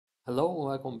Hello and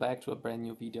welcome back to a brand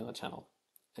new video on the channel.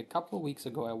 A couple of weeks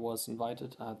ago I was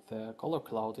invited at the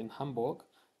ColourCloud in Hamburg,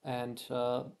 and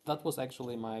that was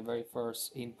actually my very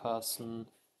first in-person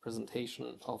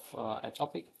presentation of a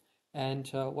topic. And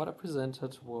what I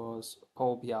presented was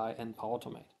Power BI and Power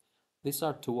Automate. These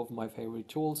are two of my favorite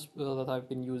tools that I've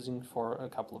been using for a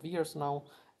couple of years now.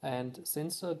 And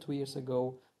since 2 years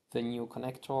ago, the new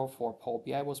connector for Power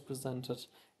BI was presented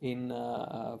in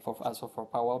for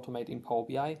Power Automate in Power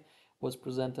BI was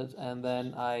presented, and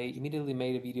then I immediately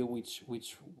made a video which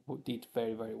did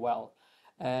very well.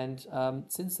 And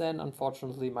since then,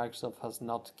 unfortunately, Microsoft has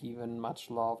not given much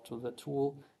love to the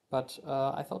tool, but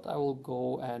I thought I will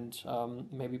go and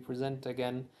maybe present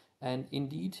again. And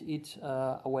indeed, it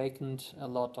awakened a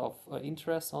lot of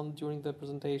interest on during the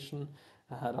presentation.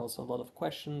 I had also a lot of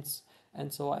questions,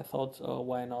 and so I thought,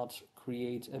 why not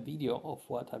create a video of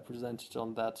what I presented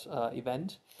on that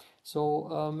event.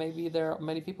 So maybe there are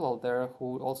many people out there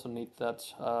who also need that,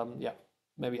 yeah,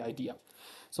 maybe idea.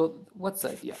 So what's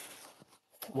the idea?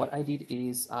 What I did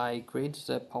is I created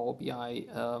a Power BI,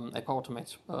 a Power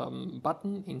Automate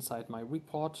button inside my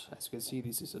report. As you can see,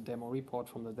 this is a demo report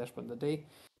from the dashboard of the day.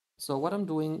 So what I'm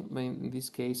doing in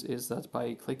this case is that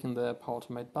by clicking the Power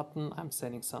Automate button, I'm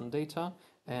sending some data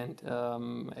and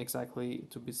exactly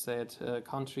to be said,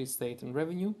 country, state, and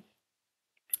revenue.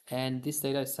 And this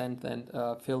data is sent then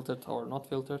filtered or not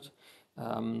filtered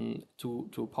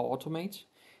to Power Automate.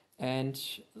 And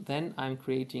then I'm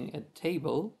creating a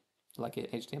table, like a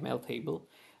HTML table.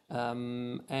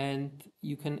 And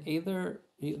you can either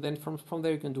then from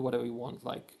there you can do whatever you want.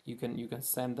 Like you can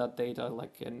send that data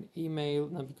like an email,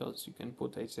 because you can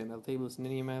put HTML tables in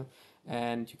an email,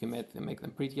 and you can make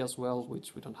them pretty as well,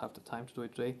 which we don't have the time to do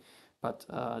it today, but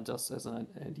just as an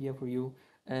idea for you.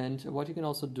 And what you can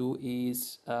also do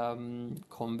is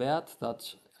convert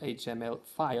that HTML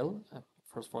file.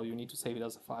 First of all, you need to save it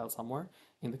as a file somewhere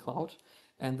in the cloud,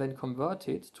 and then convert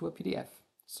it to a PDF.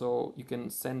 So you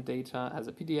can send data as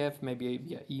a PDF, maybe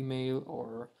via email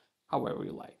or however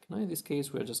you like. Now, in this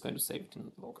case, we're just going to save it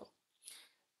in local.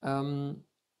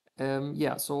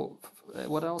 Yeah, so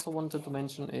what I also wanted to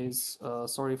mention is,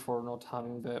 sorry for not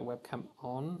having the webcam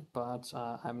on, but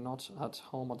I'm not at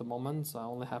home at the moment, so I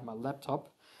only have my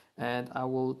laptop, and I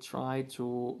will try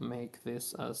to make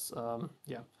this as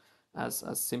yeah, as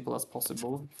simple as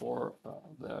possible for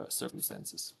the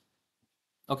circumstances.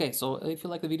 Okay, so if you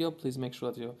like the video, please make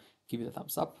sure that you give it a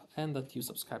thumbs up and that you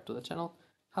subscribe to the channel.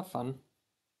 Have fun!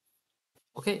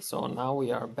 Okay, so now we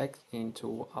are back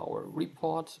into our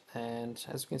report, and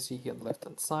as you can see here on the left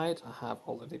hand side, I have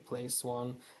already placed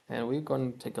one, and we're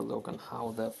going to take a look on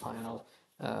how the final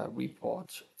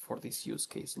report for this use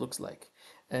case looks like.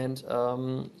 And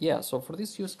yeah, so for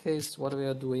this use case, what we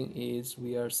are doing is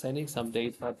we are sending some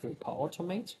data to Power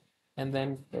Automate, and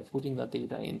then we're putting that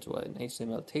data into an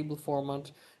HTML table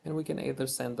format, and we can either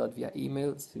send that via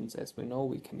email, since as we know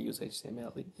we can use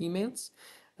HTML in emails,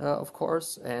 of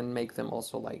course, and make them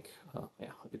also like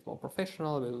yeah, a bit more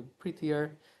professional, a little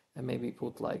prettier, and maybe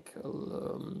put like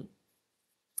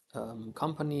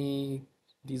company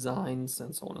designs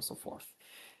and so on and so forth.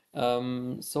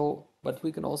 But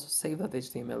we can also save that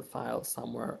HTML file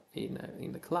somewhere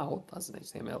in the cloud as an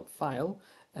HTML file,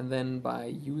 and then by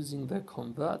using the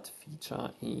convert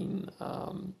feature in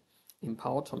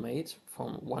Power Automate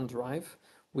from OneDrive,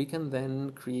 we can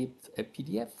then create a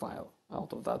PDF file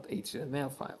out of that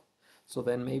HTML file. So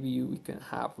then maybe we can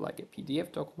have like a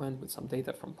PDF document with some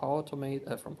data from Power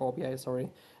Automate, from Power BI, sorry,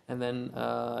 and then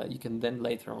you can then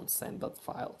later on send that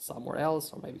file somewhere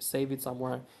else, or maybe save it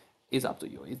somewhere. It's up to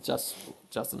you. It's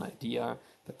just an idea.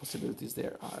 The possibilities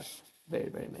there are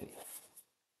very many.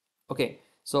 Okay,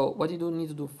 so what you do need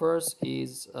to do first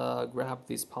is grab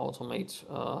this Power Automate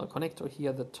connector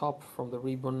here at the top from the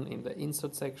ribbon in the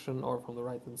insert section, or from the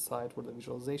right hand side where the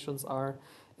visualizations are,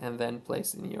 and then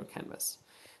place it in your canvas.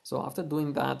 So after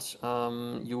doing that,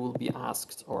 you will be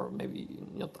asked, or maybe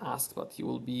not asked, but you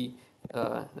will be,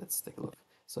 let's take a look.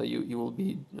 So you will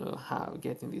be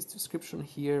getting this description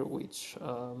here, which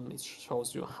it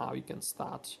shows you how you can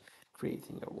start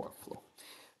creating your workflow.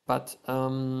 But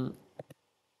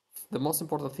the most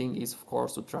important thing is, of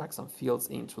course, to drag some fields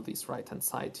into this right-hand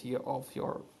side here of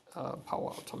your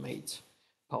Power Automate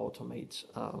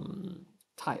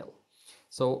tile.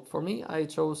 So for me, I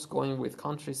chose going with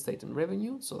country, state, and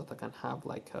revenue, so that I can have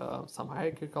like some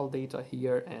hierarchical data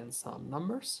here and some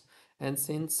numbers. And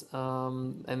since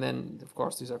and then of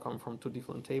course these are coming from two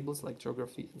different tables like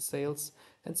geography and sales.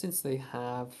 And since they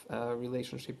have a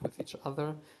relationship with each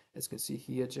other, as you can see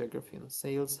here, geography and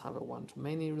sales have a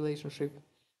one-to-many relationship,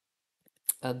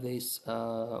 and this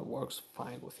works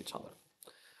fine with each other.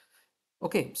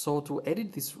 Okay, so to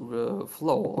edit this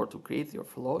flow or to create your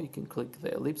flow, you can click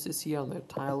the ellipsis here on the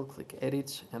tile, click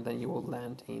edit, and then you will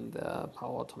land in the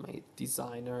Power Automate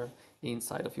Designer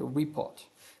inside of your report.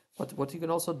 But what you can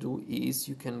also do is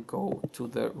you can go to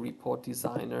the report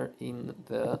designer in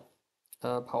the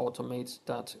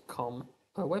powerautomate.com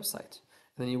website.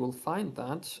 And then you will find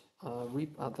that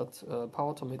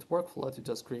Power Automate workflow that you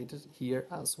just created here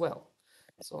as well.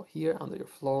 So here under your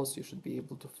flows, you should be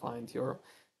able to find your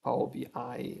Power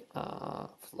BI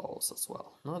flows as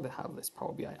well. Now they have this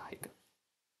Power BI icon.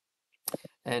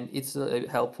 And it's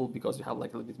helpful because you have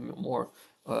like a little bit more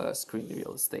screen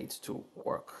real estate to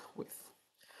work with.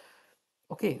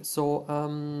 Okay, so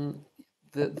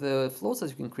the flows that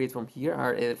you can create from here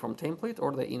are from template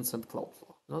or the instant cloud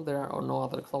flow. No, there are no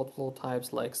other cloud flow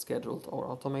types like scheduled or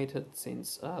automated.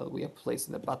 Since we are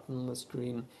placing the button on the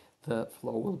screen, the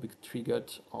flow will be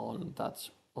triggered on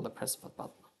the press of that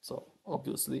button. So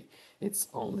obviously, it's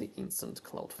only instant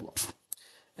cloud flow.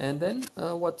 And then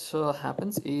what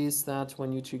happens is that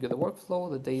when you trigger the workflow,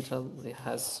 the data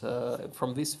has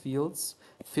from these fields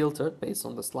filtered based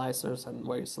on the slicers and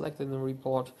where you selected in the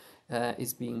report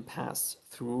is being passed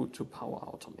through to Power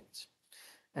Automate.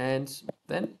 And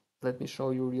then let me show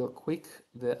you real quick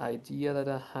the idea that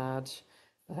I had,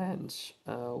 and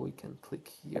we can click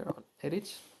here on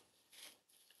edit.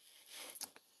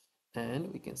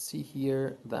 And we can see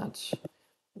here that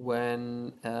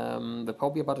when the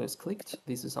Power BI button is clicked,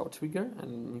 this is our trigger,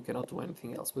 and you cannot do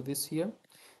anything else with this here.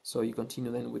 So you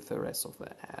continue then with the rest of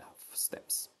the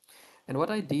steps. And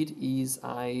what I did is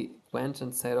I went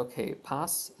and said, okay,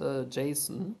 pass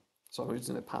JSON, so I'm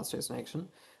using the pass JSON action,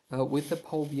 with the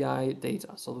Power BI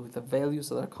data, so with the values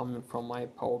that are coming from my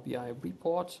Power BI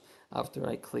report after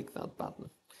I click that button.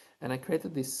 And I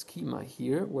created this schema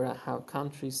here where I have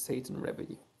country, state, and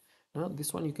revenue. Now,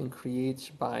 this one you can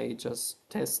create by just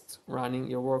test running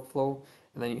your workflow,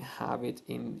 and then you have it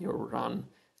in your run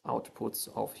outputs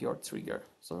of your trigger.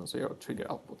 So your trigger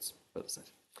outputs, better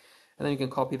said. And then you can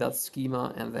copy that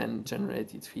schema and then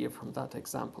generate it here from that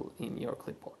example in your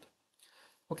clipboard.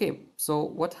 Okay, so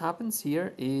what happens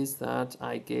here is that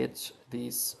I get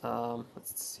this,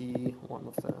 let's see,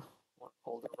 one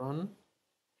older run,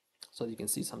 so you can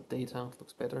see some data, it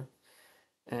looks better.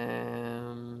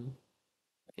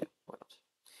 Yeah, why not?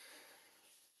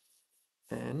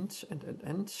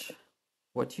 And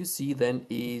what you see then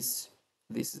is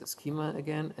this is the schema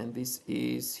again, and this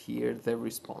is here the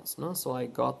response. No? So I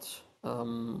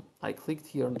clicked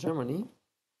here on Germany,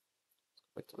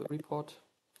 back to the report.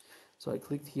 So I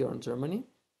clicked here on Germany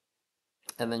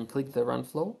and then clicked the run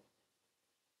flow.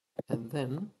 And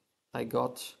then I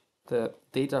got the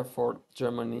data for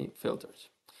Germany filtered.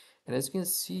 And as you can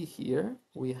see here,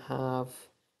 we have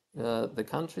the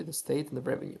country, the state, and the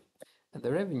revenue. And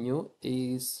the revenue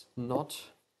is not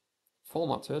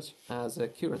formatted as a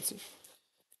currency.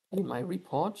 In my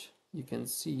report, you can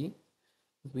see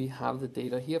we have the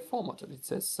data here formatted. It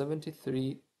says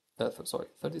 $37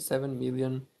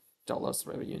 million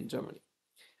revenue in Germany.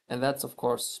 And that's, of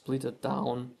course, split it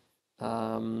down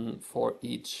for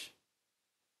each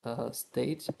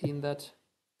state in that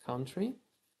country.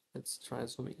 Let's try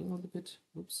zooming in a little bit.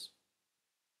 Oops.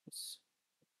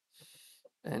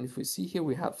 And if we see here,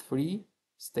 we have 3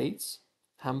 states,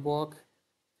 Hamburg,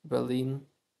 Berlin,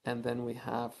 and then we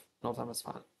have North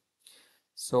Rhine-Westphalia.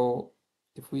 So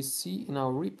if we see in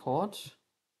our report,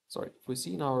 if we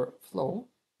see in our flow,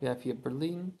 we have here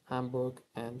Berlin, Hamburg,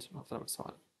 and North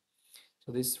Rhine-Westphalia.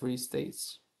 So these 3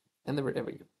 states and the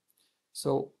revenue.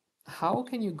 So how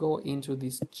can you go into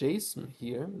this JSON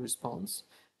here, response,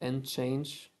 and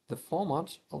change the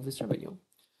format of this revenue?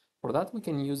 For that, we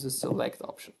can use the select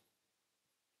option.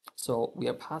 So we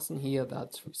are passing here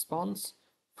that response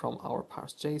from our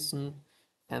parse JSON,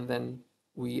 and then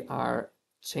we are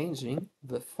changing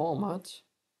the format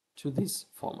to this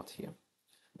format here.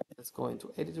 Let's go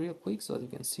into edit real quick so that you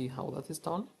can see how that is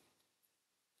done.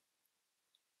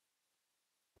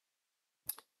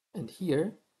 And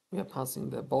here we are passing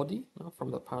the body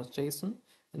from the parse JSON,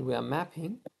 and we are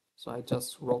mapping. So I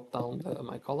just wrote down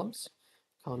my columns,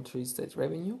 country, state,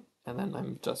 revenue, and then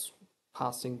I'm just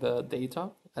passing the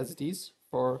data as it is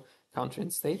for country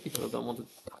and state because I don't want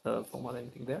to format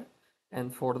anything there.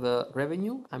 And for the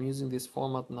revenue, I'm using this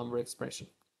format number expression.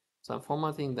 So I'm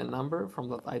formatting the number from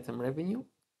that item revenue,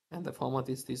 and the format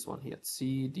is this one here,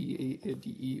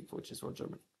 CDE, which is for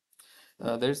Germany.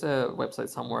 There's a website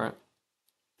somewhere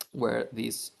where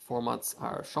these formats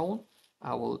are shown.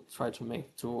 I will try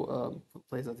to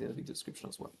place that in the video description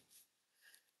as well.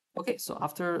 Okay, so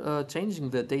after changing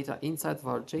the data inside of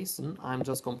our JSON, I'm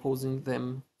just composing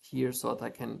them here so that I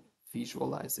can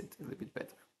visualize it a little bit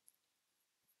better.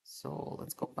 So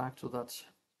let's go back to that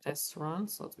test run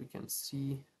so that we can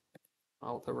see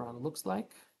how the run looks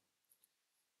like.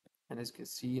 And as you can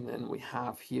see, then we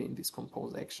have here in this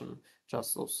compose action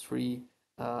just those three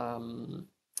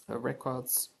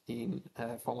records in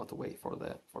format away for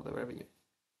the revenue.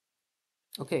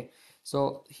 Okay,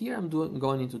 so here I'm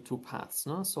going into two paths.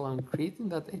 No? So I'm creating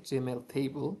that HTML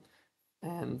table,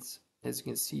 and as you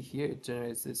can see here, it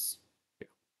generates this a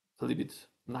little bit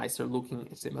nicer looking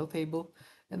HTML table,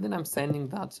 and then I'm sending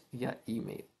that via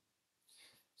email.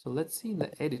 So let's see in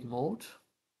the edit mode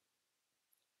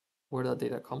where the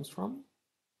data comes from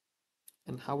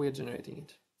and how we are generating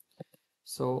it.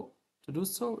 So to do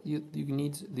so, you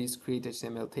need this create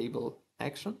HTML table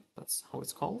action, that's how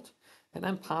it's called, and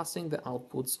I'm passing the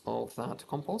outputs of that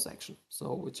compose action,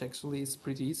 so which actually is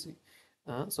pretty easy.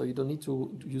 So you don't need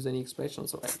to use any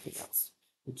expressions or anything else.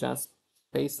 You just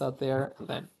paste that there, and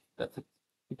then that's it,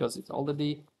 because it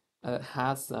already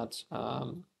has that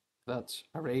that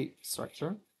array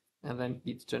structure, and then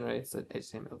it generates an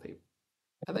HTML table.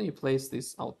 And then you place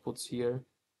these outputs here,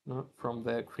 you know, from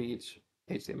the create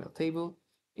HTML table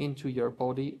into your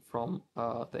body from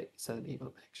the send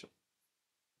email action.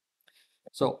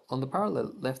 So on the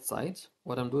parallel left side,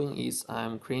 what I'm doing is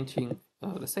I'm creating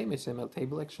the same HTML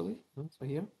table actually, so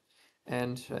here.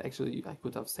 And actually I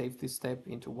could have saved this step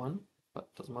into one, but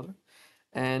it doesn't matter.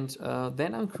 And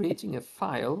then I'm creating a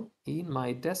file in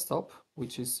my desktop,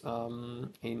 which is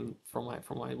from my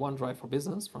OneDrive for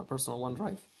Business, from my personal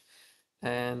OneDrive.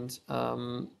 And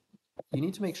you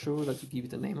need to make sure that you give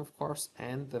it a name, of course,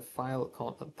 and the file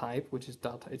type, which is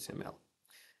 .html.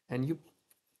 And you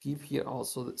give here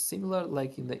also similar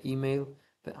like in the email,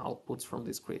 the outputs from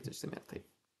this create HTML table.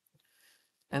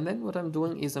 And then what I'm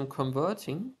doing is I'm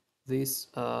converting this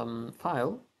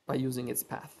file by using its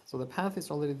path. So the path is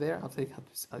already there after it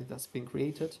has been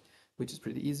created, which is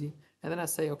pretty easy. And then I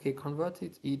say, okay, convert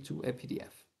it into a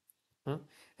PDF.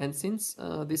 And since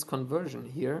this conversion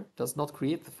here does not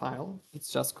create the file,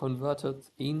 it's just converted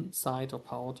inside of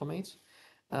Power Automate,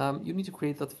 you need to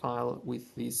create that file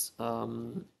with this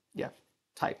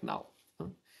type now.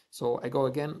 So I go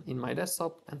again in my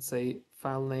desktop and say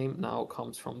file name now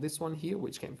comes from this one here,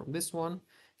 which came from this one.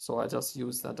 So I just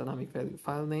use that dynamic value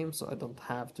file name, so I don't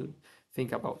have to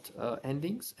think about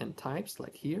endings and types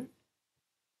like here.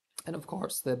 And of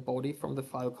course, the body from the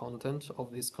file content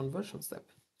of this conversion step.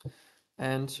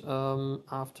 And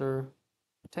after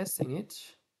testing it,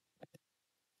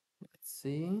 let's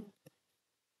see,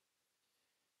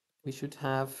 we should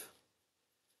have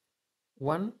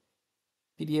one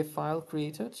PDF file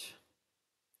created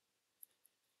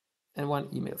and one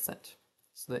email sent.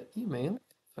 So the email,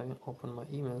 if I open my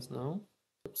emails now,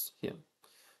 oops, here.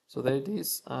 So there it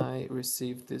is. I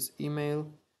received this email,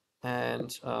 and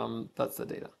that's the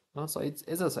data. So it's,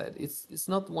 as I said, it's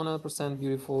not 100%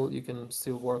 beautiful. You can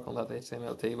still work on that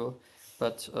HTML table,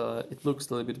 but it looks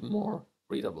a little bit more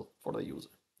readable for the user.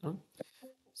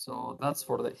 So that's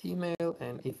for the email,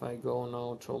 and if I go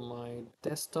now to my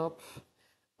desktop,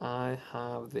 I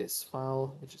have this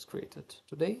file which is created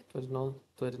today,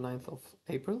 29th of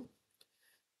April,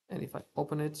 and if I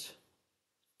open it,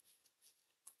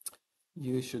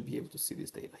 you should be able to see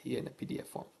this data here in a PDF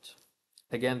format.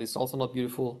 Again, this is also not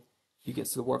beautiful. You can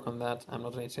still work on that. I'm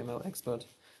not an HTML expert,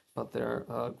 but there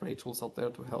are great tools out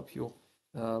there to help you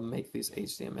make this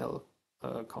HTML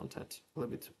content a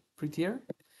little bit prettier.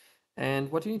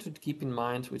 And what you need to keep in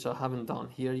mind, which I haven't done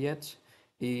here yet,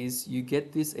 is you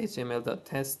get this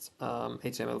HTML.test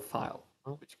HTML file,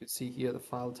 which you can see here. The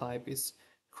file type is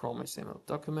Chrome HTML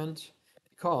document,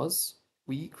 because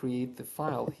we create the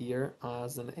file here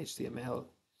as an HTML,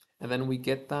 and then we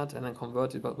get that and then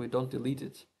convert it, but we don't delete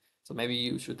it. So maybe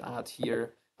you should add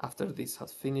here, after this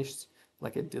has finished,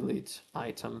 like a delete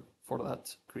item for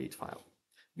that create file.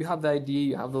 You have the ID,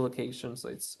 you have the location, so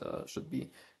it should be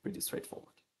pretty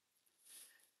straightforward.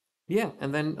 Yeah,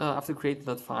 and then after creating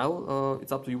that file,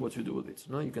 it's up to you what you do with it.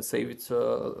 You can save it,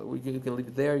 you can leave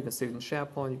it there, you can save it in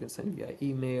SharePoint, you can send it via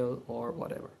email or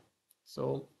whatever.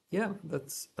 So yeah,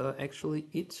 that's actually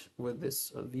it with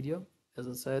this video. As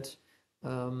I said,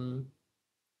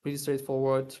 pretty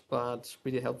straightforward, but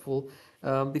pretty helpful.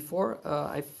 Before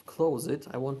I close it,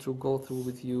 I want to go through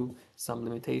with you some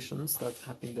limitations that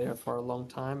have been there for a long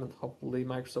time, and hopefully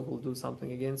Microsoft will do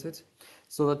something against it,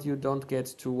 so that you don't get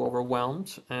too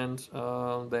overwhelmed and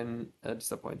then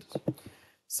disappointed.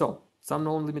 So, some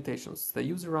known limitations. The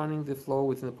user running the flow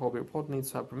within the Power BI report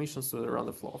needs to have permissions to run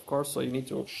the flow, of course, so you need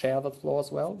to share that flow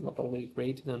as well, not only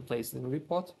create it and place it in the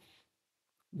report.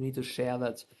 You need to share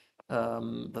that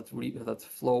that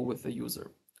flow with the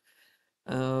user.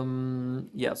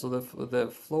 Yeah, so the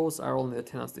flows are only the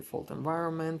tenant's default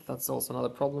environment. That's also another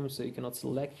problem. So you cannot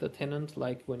select the tenant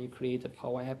like when you create a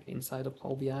Power App inside of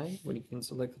Power BI, when you can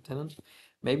select the tenant.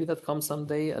 Maybe that comes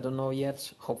someday. I don't know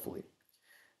yet. Hopefully.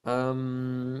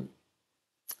 Um,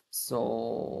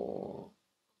 so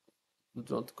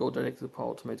don't go directly to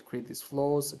Power Automate to create these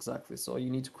flows. Exactly. So you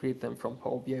need to create them from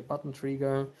Power BI button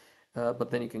trigger,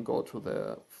 but then you can go to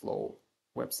the flow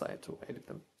website to edit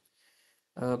them.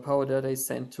 Power data is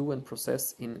sent to and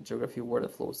processed in geography where the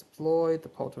flow is deployed. The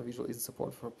Power Automate visual is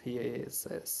support for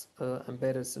PASS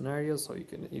embedded scenarios. So you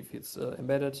can, if it's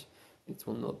embedded, it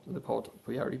will not, the Power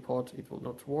BI report, it will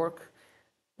not work.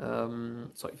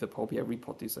 So if the Power BI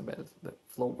report is embedded, the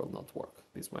flow will not work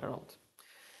this way around.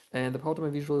 And the Power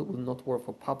Automate visual will not work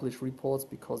for published reports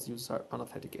because users are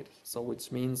unauthenticated. So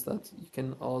which means that you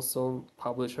can also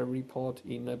publish a report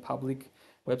in a public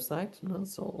website,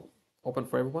 so open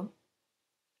for everyone.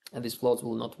 And these flows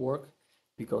will not work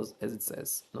because, as it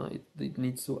says, it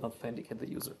needs to authenticate the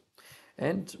user.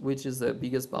 And which is the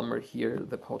biggest bummer here,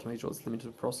 the Power Automate visual is limited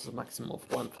to process a maximum of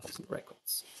 1,000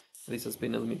 records. This has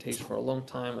been a limitation for a long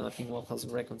time, and I think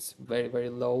 1,000 records is very, very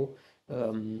low.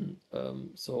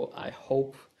 So I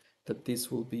hope that this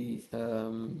will be,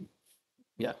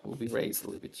 will be raised a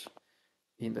little bit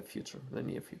in the future, the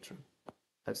near future.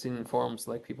 I've seen in forums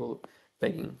like people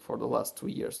begging for the last 2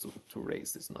 years to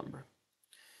raise this number.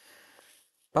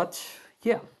 But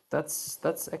yeah, that's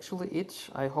actually it.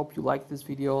 I hope you liked this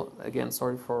video. Again,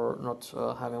 sorry for not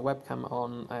having a webcam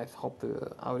on. I hope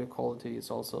the audio quality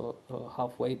is also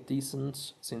halfway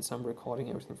decent since I'm recording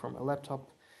everything from my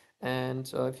laptop. And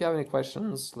if you have any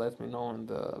questions, let me know in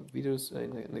the videos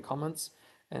in the comments,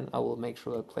 and I will make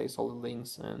sure I place all the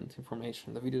links and information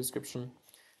in the video description.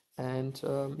 And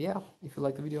yeah, if you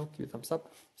like the video, give it a thumbs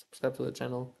up, subscribe to the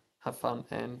channel, have fun,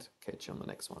 and catch you on the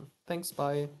next one. Thanks,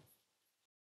 bye.